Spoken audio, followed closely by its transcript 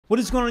What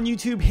is going on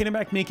YouTube? Hayden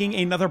back making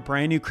another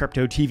brand new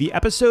Crypto TV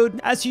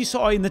episode. As you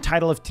saw in the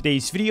title of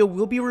today's video,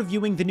 we'll be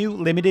reviewing the new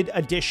limited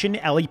edition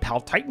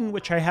Ellipal Titan,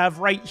 which I have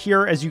right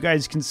here as you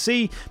guys can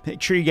see.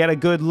 Make sure you get a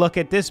good look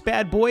at this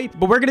bad boy.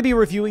 But we're going to be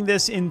reviewing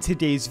this in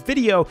today's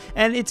video,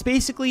 and it's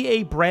basically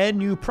a brand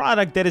new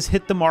product that has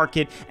hit the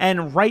market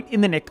and right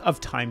in the nick of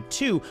time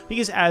too.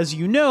 Because as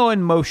you know,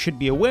 and most should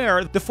be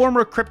aware, the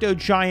former crypto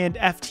giant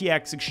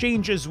FTX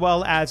Exchange as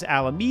well as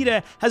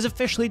Alameda has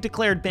officially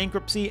declared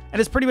bankruptcy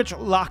and has pretty much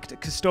locked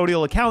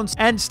custodial accounts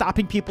and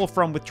stopping people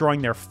from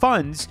withdrawing their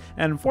funds.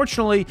 And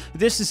unfortunately,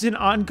 this is an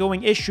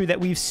ongoing issue that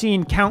we've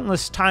seen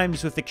countless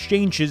times with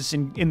exchanges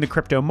in the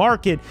crypto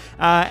market,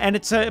 and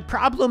it's a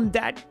problem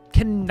that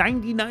can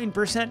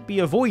 99% be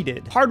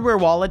avoided. Hardware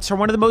wallets are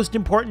one of the most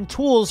important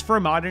tools for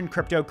modern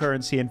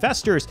cryptocurrency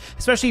investors,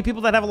 especially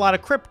people that have a lot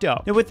of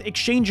crypto. Now, with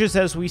exchanges,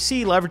 as we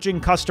see,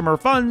 leveraging customer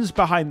funds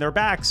behind their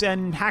backs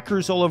and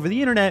hackers all over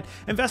the internet,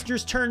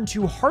 investors turn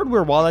to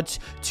hardware wallets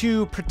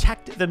to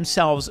protect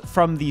themselves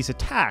from these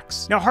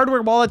attacks. Now,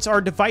 hardware wallets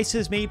are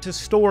devices made to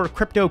store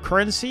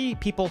cryptocurrency.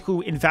 People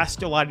who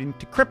invest a lot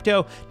into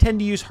crypto tend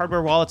to use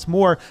hardware wallets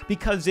more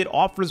because it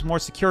offers more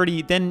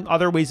security than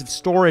other ways of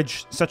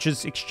storage, such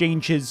as exchanges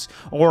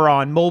or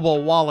on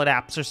mobile wallet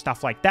apps or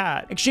stuff like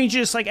that.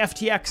 Exchanges like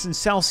FTX and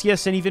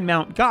Celsius and even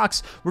Mt.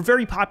 Gox were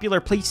very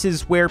popular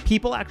places where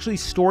people actually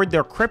stored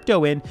their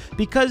crypto in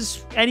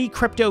because any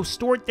crypto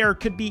stored there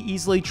could be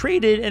easily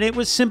traded, and it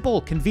was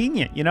simple,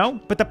 convenient, you know?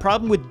 But the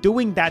problem with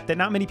doing that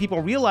not many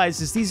people realize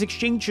is these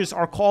exchanges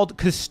are called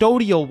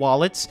custodial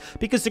wallets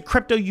because the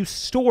crypto you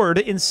stored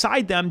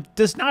inside them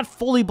does not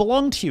fully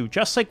belong to you,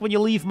 just like when you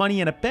leave money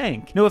in a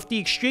bank. Now, if the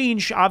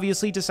exchange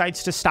obviously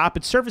decides to stop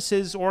its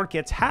services or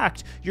gets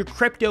hacked, your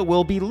crypto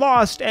will be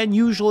lost and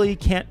usually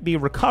can't be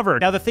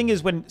recovered. Now, the thing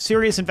is, when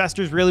serious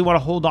investors really want to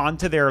hold on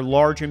to their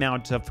large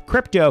amount of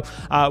crypto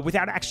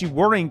without actually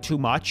worrying too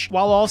much,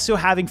 while also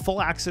having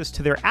full access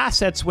to their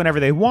assets whenever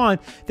they want,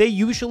 they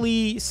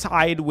usually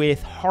side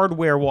with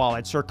hardware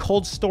wallets or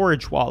cold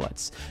storage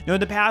wallets. Now, in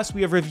the past,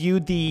 we have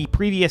reviewed the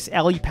previous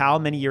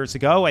Ellipal many years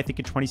ago, I think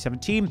in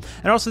 2017,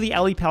 and also the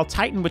Ellipal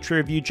Titan, which we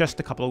reviewed just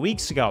a couple of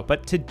weeks ago.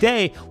 But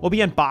today, we'll be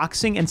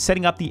unboxing and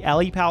setting up the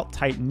Ellipal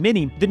Titan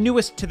Mini, the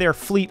newest to their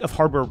fleet of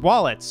hardware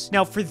wallets.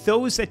 Now, for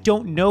those that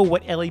don't know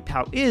what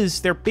Ellipal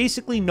is, they're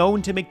basically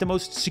known to make the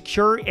most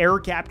secure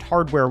air-gapped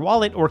hardware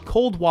wallet or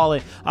cold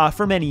wallet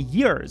for many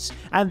years.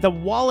 And the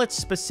wallets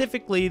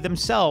specifically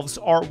themselves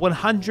are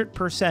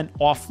 100%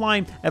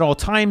 offline at all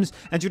times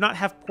and do not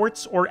have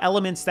ports or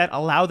elements that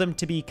allow them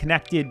to be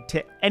connected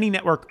to any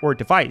network or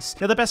device.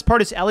 Now, the best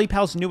part is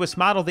Ellipal's newest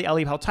model, the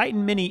Ellipal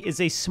Titan Mini,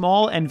 is a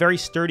small and very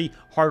sturdy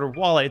hardware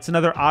wallet. It's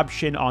another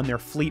option on their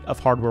fleet of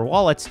hardware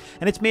wallets,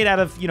 and it's made out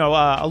of,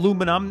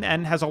 aluminum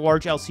and has a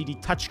large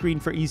LCD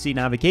touchscreen for easy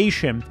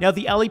navigation. Now,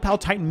 the Ellipal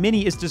Titan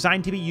Mini is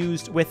designed to be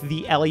used with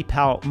the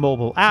Ellipal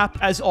mobile app,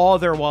 as all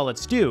their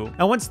wallets do.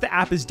 Now, once the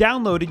app is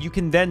downloaded, you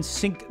can then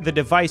sync the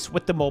device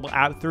with the mobile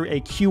app through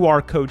a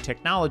QR code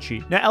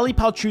technology. Now,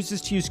 Ellipal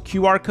chooses to use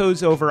QR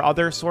codes over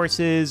other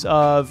sources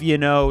of,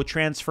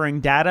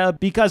 transferring data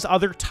because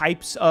other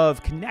types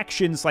of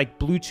connections like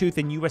Bluetooth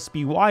and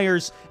USB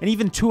wires and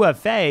even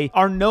 2FA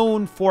are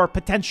known for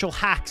potential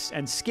hacks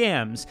and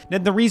scams. Now,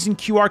 the reason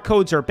QR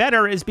codes are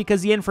better is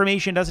because the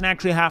information doesn't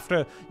actually have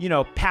to,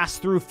 pass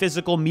through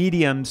physical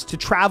mediums to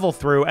travel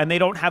through, and they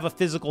don't have a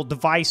physical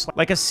device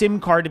like a SIM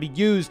card to be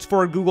used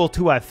for Google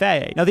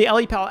 2FA. Now, the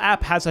Ellipal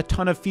app has a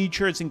ton of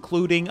features,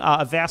 including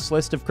a vast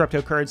list of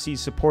cryptocurrencies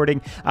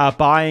supporting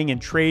buying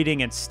and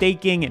trading and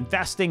staking,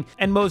 investing,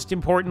 and most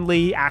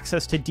importantly,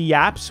 access to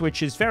dApps,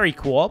 which is very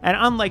cool. And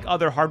unlike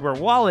other hardware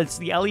wallets,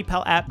 the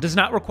Ellipal app does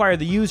not require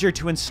the user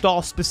to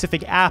install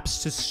specific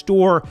apps to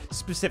store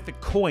specific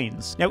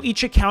coins. Now,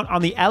 each account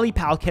on the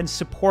Ellipal can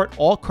support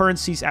all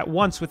currencies at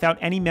once without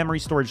any memory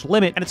storage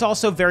limit, and it's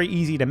also very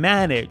easy to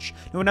manage.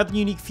 Now, another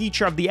unique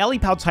feature of the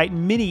Ellipal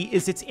Titan Mini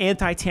is its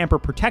anti-tamper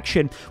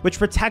protection, which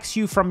protects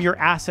you from your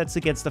assets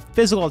against a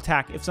physical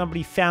attack if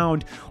somebody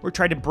found or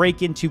tried to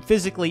break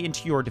physically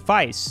into your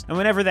device. And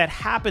whenever that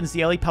happens,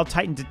 the Ellipal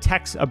Titan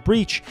detects a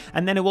breach,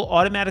 and then it will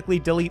automatically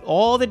delete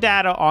all the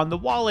data on the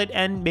wallet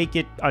and make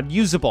it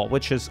unusable,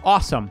 which is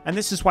awesome. And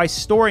this is why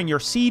storing your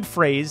seed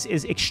phrase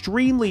is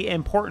extremely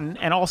important,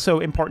 and also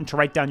important to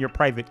write down your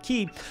private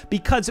key,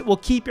 because it will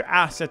keep your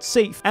assets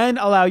safe and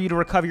allow you to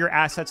recover your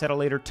assets at a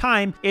later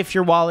time if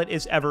your wallet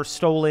is ever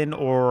stolen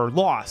or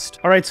lost.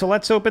 All right, so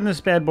let's open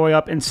this bad boy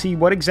up and see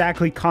what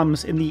exactly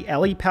comes in the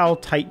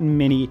Ellipal Titan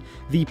Mini,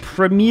 the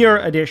Premier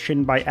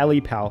Edition by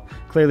Ellipal.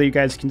 Clearly, you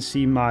guys can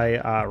see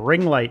my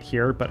ring light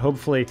here, but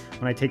hopefully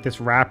when I take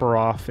this wrapper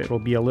off, it'll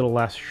be a little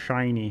less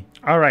shiny.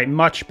 All right,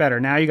 much better.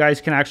 Now you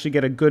guys can actually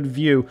get a good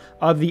view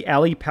of the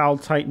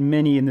Ellipal Titan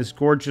Mini in this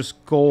gorgeous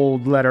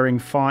gold lettering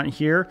font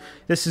here.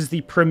 This is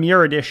the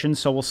Premier Edition,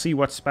 so we'll see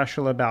what's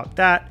special about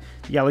that.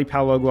 The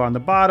Ellipal logo on the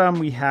bottom.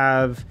 We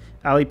have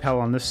Ellipal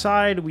on the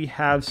side. We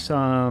have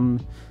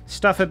some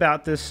stuff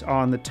about this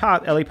on the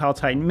top. Ellipal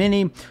Titan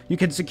Mini. You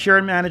can secure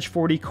and manage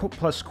 40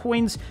 plus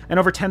coins and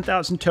over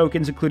 10,000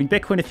 tokens, including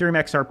Bitcoin,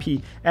 Ethereum,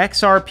 XRP.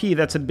 XRP,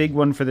 that's a big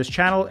one for this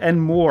channel, and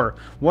more.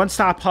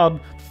 One-stop hub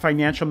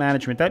financial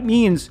management. That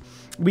means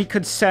we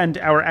could send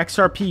our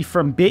XRP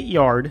from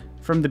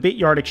the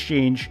Bityard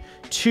exchange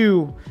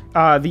to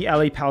the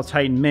Ellipal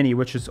Titan Mini,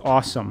 which is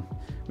awesome,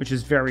 which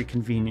is very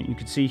convenient. You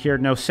can see here,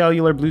 no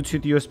cellular,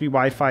 Bluetooth, USB,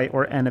 Wi-Fi,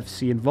 or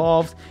NFC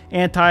involved.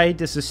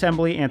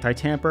 Anti-disassembly,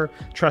 anti-tamper,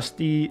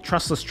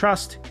 trustless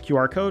trust,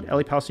 QR code,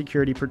 Ellipal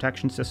security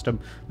protection system.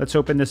 Let's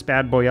open this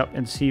bad boy up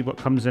and see what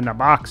comes in the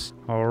box.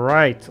 All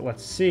right,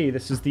 let's see.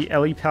 This is the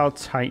Ellipal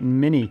Titan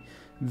Mini.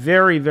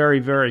 Very, very,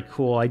 very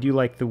cool. I do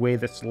like the way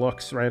this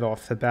looks right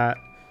off the bat.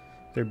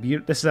 They're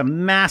beautiful. This is a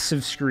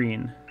massive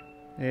screen.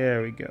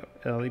 There we go.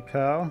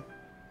 Ellipal.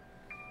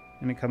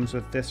 And it comes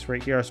with this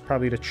right here. It's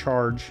probably to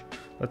charge.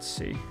 Let's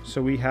see.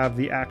 So we have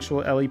the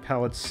actual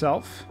Ellipal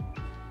itself.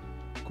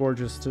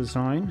 Gorgeous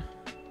design.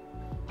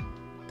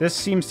 This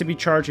seems to be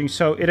charging.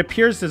 So it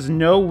appears there's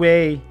no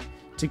way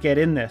to get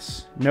in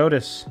this.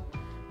 Notice.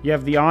 You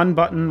have the on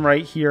button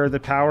right here. The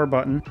power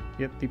button.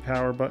 Yep, the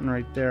power button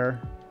right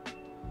there.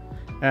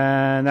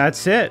 And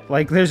that's it.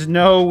 Like, there's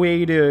no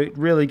way to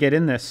really get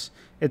in this.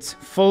 It's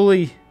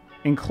fully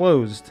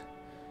enclosed.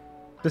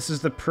 This is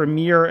the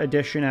Premier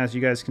Edition, as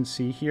you guys can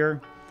see here.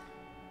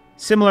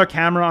 Similar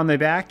camera on the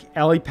back.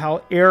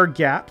 Ellipal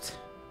air-gapped.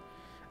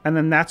 And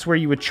then that's where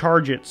you would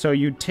charge it. So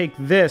you'd take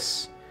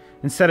this,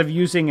 instead of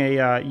using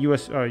a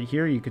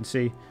here you can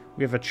see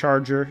we have a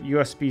charger,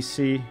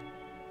 USB-C.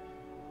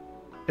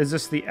 Is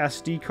this the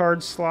SD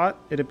card slot?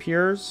 It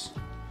appears.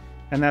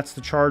 And that's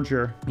the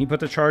charger. You put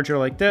the charger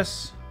like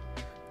this,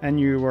 and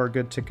you are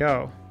good to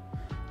go.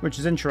 Which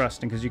is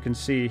interesting, because you can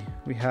see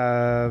we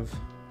have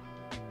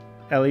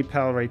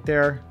Ellipal right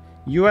there.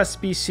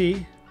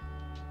 USB-C,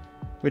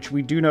 which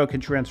we do know can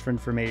transfer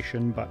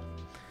information,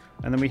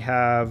 and then we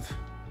have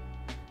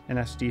an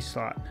SD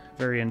slot.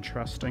 Very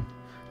interesting.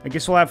 I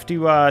guess we'll have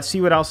to see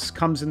what else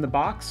comes in the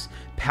box.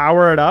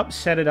 Power it up,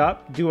 set it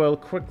up, do a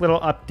quick little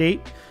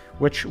update,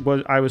 which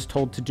I was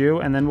told to do,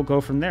 and then we'll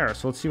go from there.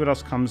 So let's see what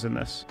else comes in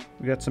this.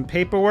 We got some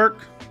paperwork.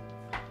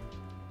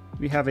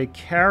 We have a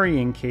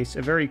carrying case,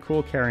 a very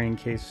cool carrying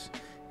case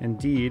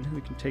indeed.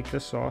 We can take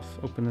this off,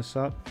 open this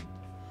up.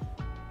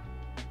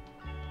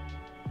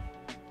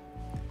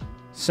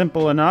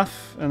 Simple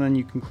enough, and then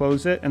you can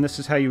close it, and this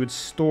is how you would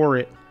store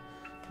it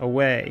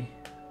away.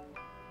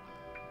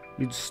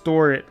 You'd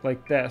store it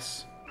like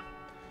this.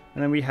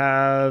 And then we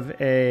have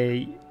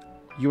a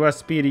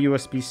USB to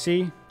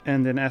USB-C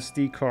and an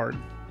SD card.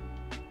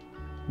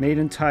 Made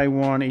in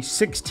Taiwan, a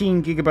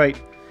 16 gigabyte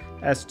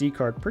SD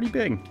card. Pretty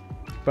big.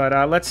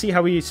 But let's see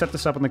how we set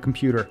this up on the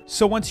computer.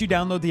 So once you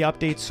download the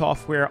update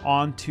software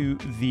onto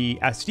the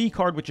SD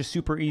card, which is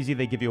super easy,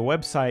 they give you a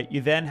website,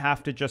 you then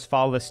have to just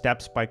follow the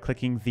steps by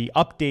clicking the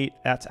update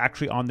that's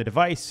actually on the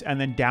device,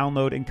 and then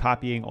download and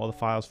copying all the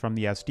files from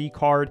the SD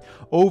card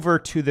over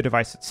to the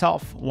device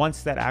itself.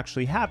 Once that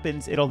actually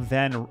happens, it'll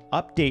then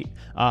update,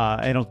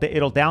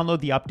 it'll download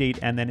the update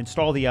and then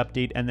install the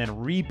update and then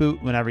reboot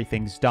when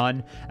everything's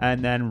done,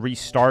 and then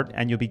restart,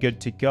 and you'll be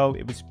good to go.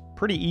 It was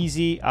pretty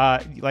easy.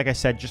 Like I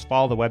said, just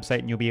follow the website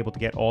and you'll be able to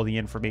get all the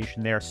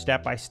information there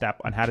step by step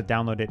on how to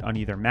download it on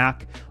either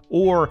Mac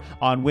or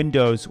on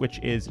Windows, which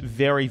is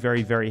very,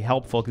 very, very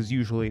helpful because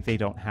usually they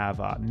don't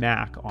have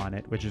Mac on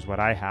it, which is what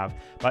I have.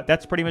 But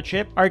that's pretty much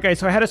it. All right, guys,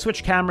 so I had to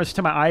switch cameras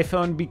to my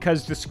iPhone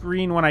because the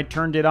screen, when I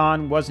turned it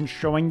on, wasn't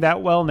showing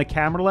that well in the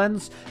camera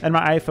lens, and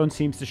my iPhone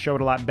seems to show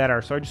it a lot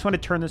better. So I just want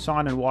to turn this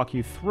on and walk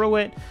you through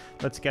it.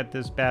 Let's get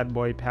this bad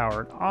boy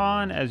powered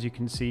on, as you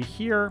can see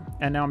here.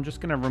 And now I'm just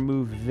going to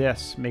remove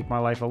this, make my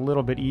life a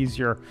little bit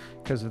easier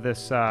because of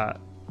this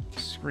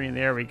screen.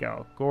 There we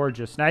go.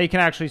 Gorgeous. Now you can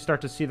actually start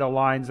to see the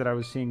lines that I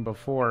was seeing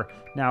before.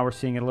 Now we're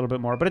seeing it a little bit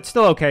more, but it's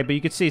still okay. But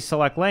you can see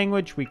select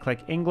language. We click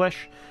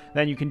English.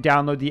 Then you can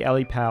download the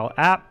Ellipal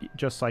app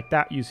just like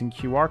that using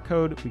QR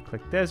code. We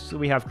click this. So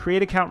we have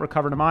create account,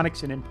 recover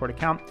mnemonics, and import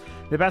account.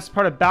 The best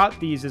part about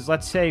these is,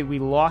 let's say we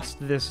lost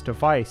this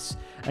device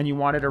and you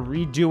wanted to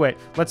redo it.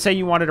 Let's say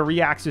you wanted to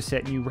re-access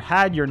it and you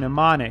had your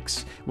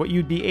mnemonics. What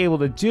you'd be able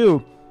to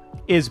do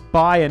is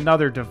buy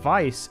another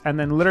device and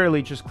then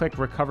literally just click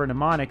recover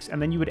mnemonics,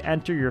 and then you would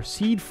enter your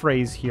seed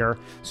phrase here,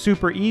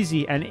 super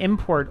easy, and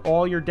import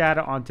all your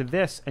data onto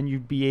this, and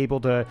you'd be able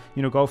to,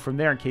 you know, go from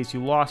there in case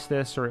you lost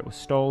this or it was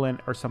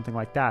stolen or something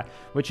like that,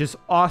 which is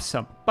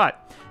awesome.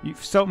 But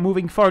so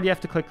moving forward, you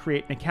have to click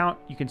create an account.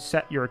 You can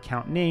set your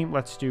account name.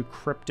 Let's do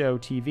Crypto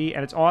TV,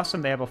 and it's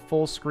awesome. They have a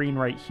full screen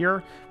right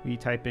here. We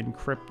type in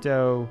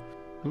Crypto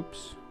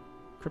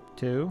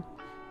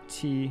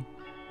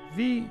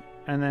TV,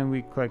 and then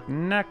we click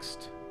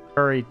next.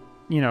 Very,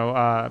 you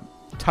know,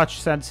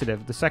 touch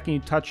sensitive. The second you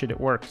touch it, it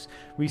works.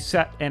 We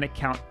set an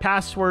account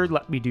password.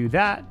 Let me do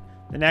that.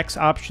 The next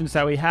options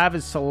that we have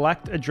is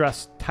select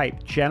address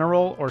type,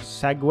 general or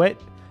SegWit.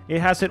 It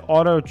has it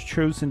auto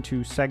chosen to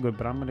SegWit,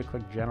 but I'm going to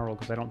click general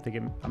because I don't think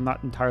I'm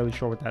not entirely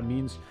sure what that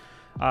means.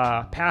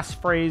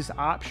 Passphrase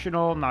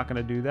optional, not going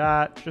to do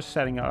that. Just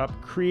setting it up.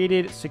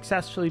 Created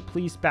successfully,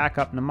 please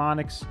backup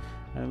mnemonics.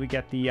 And we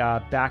get the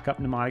backup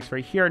mnemonics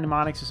right here.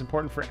 Mnemonics is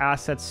important for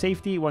asset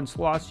safety. Once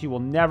lost, you will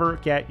never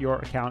get your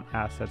account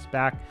assets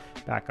back.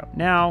 Backup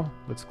now.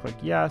 Let's click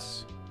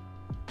yes.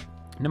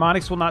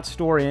 Mnemonics will not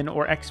store in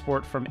or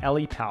export from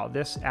Ellipal.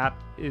 This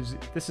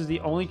is the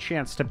only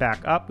chance to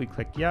back up. We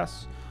click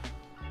yes.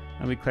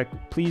 And we click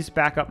please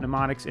backup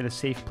mnemonics in a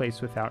safe place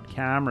without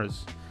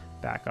cameras.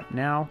 Backup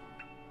now.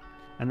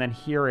 And then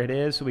here it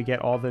is. So we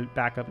get all the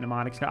backup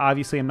mnemonics. Now,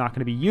 obviously, I'm not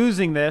going to be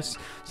using this,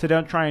 so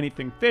don't try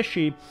anything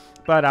fishy,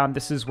 but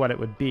this is what it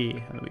would be.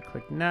 And then we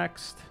click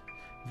next,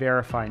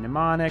 verify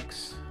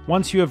mnemonics.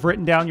 Once you have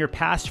written down your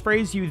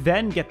passphrase, you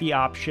then get the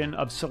option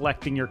of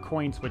selecting your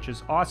coins, which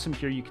is awesome.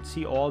 Here you can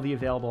see all the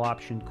available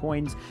option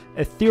coins: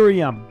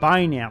 Ethereum,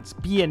 Binance,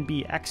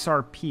 BNB,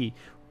 XRP,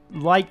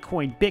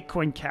 Litecoin,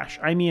 Bitcoin Cash.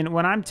 I mean,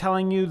 when I'm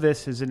telling you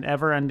this is an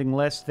ever-ending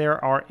list,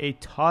 there are a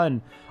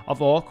ton of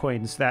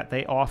altcoins that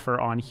they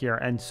offer on here,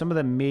 and some of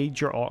the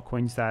major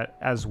altcoins that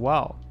as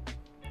well.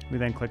 We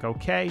then click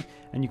OK,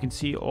 and you can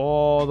see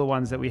all the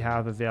ones that we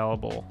have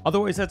available.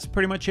 Otherwise, that's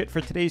pretty much it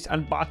for today's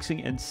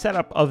unboxing and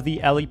setup of the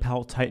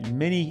Ellipal Titan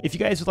Mini. If you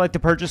guys would like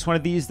to purchase one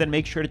of these, then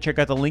make sure to check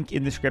out the link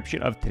in the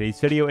description of today's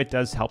video. It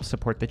does help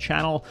support the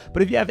channel.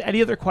 But if you have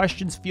any other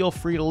questions, feel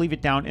free to leave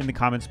it down in the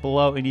comments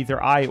below, and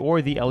either I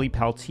or the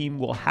Ellipal team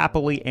will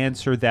happily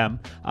answer them.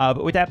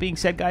 But with that being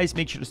said, guys,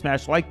 make sure to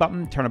smash the like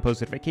button, turn on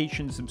post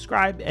notifications,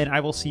 subscribe, and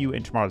I will see you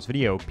in tomorrow's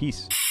video.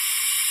 Peace.